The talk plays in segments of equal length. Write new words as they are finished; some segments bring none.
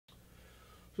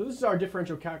So this is our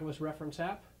Differential Calculus reference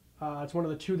app. It's one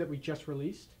of the two that we just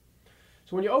released.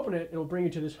 So when you open it, it'll bring you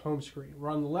to this home screen,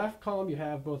 where on the left column you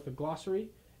have both the glossary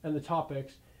and the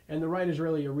topics, and the right is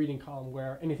really your reading column,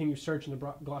 where anything you search in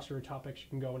the glossary topics you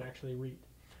can go and actually read.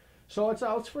 So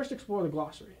let's first explore the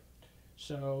glossary.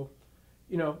 So,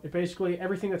 it basically,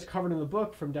 everything that's covered in the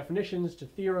book, from definitions to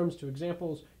theorems to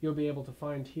examples, you'll be able to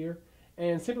find here.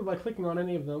 And simply by clicking on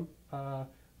any of them,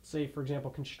 say for example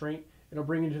constraint, it'll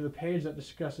bring you to the page that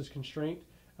discusses constraint.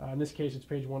 In this case it's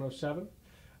page 107.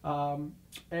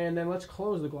 And then let's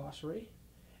close the glossary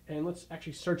and let's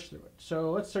actually search through it.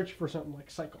 So let's search for something like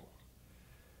cycle.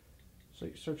 So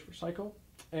you search for cycle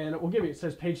and it will give you, it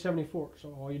says page 74.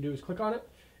 So all you do is click on it,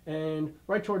 and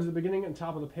right towards the beginning and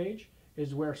top of the page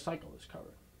is where cycle is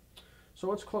covered. So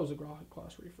let's close the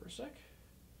glossary for a sec.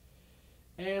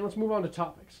 And let's move on to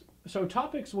topics. So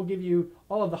topics will give you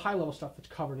all of the high-level stuff that's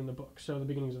covered in the book. So the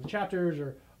beginnings of the chapters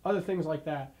or other things like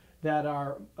that that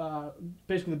are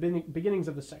basically the beginnings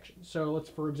of the section. So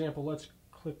for example, let's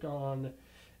click on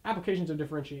applications of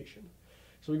differentiation.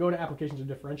 So we go to applications of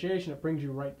differentiation. It brings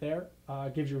you right there.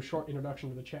 Gives you a short introduction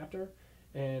to the chapter.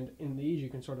 And in these, you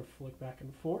can sort of flick back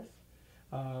and forth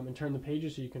and turn the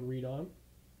pages so you can read on.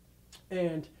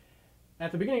 And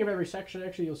at the beginning of every section,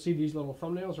 actually, you'll see these little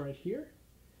thumbnails right here.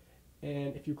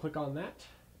 And if you click on that,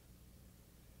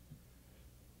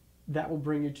 that will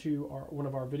bring you to one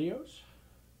of our videos.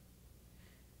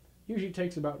 Usually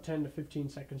takes about 10 to 15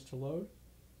 seconds to load.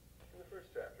 In the first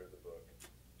chapter of the book.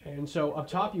 And so up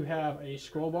top you have a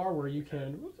scroll bar where you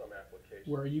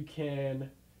can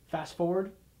fast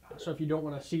forward. So if you don't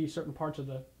want to see certain parts of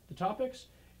the topics,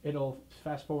 it'll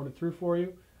fast forward it through for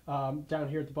you. Down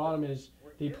here at the bottom is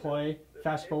the play,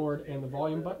 fast forward, and the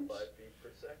volume buttons.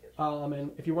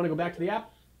 And if you want to go back to the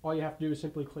app, all you have to do is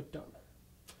simply click done.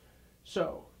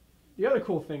 So the other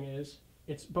cool thing is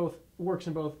it works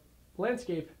in both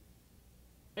landscape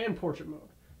and portrait mode.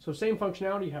 So same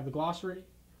functionality, you have the glossary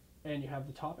and you have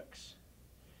the topics.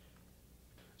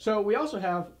 So we also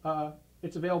have,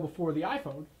 it's available for the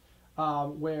iPhone,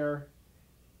 where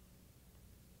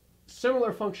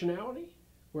similar functionality,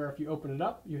 where if you open it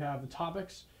up, you have the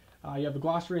topics, you have the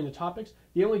glossary and the topics.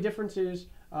 The only difference is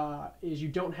you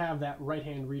don't have that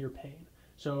right-hand reader pane.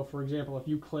 So for example, if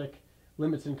you click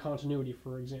limits and continuity,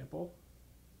 for example,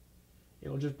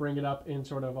 it'll just bring it up in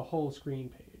sort of a whole screen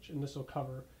page, and this will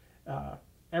cover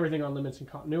everything on limits and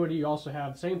continuity. You also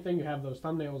have the same thing, you have those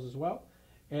thumbnails as well.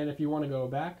 And if you want to go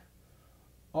back,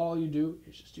 all you do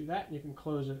is just do that, and you can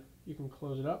close it. You can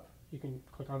close it up. You can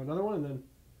click on another one and then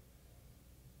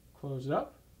close it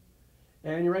up,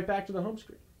 and you're right back to the home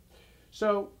screen.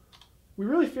 So we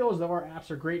really feel as though our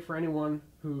apps are great for anyone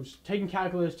who's taking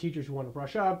calculus, teachers who want to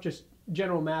brush up, just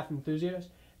general math enthusiasts,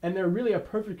 and they're really a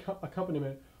perfect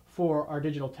accompaniment for our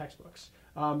digital textbooks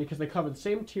because they cover the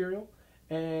same material,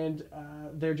 and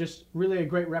they're just really a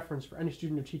great reference for any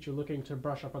student or teacher looking to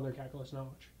brush up on their calculus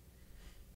knowledge.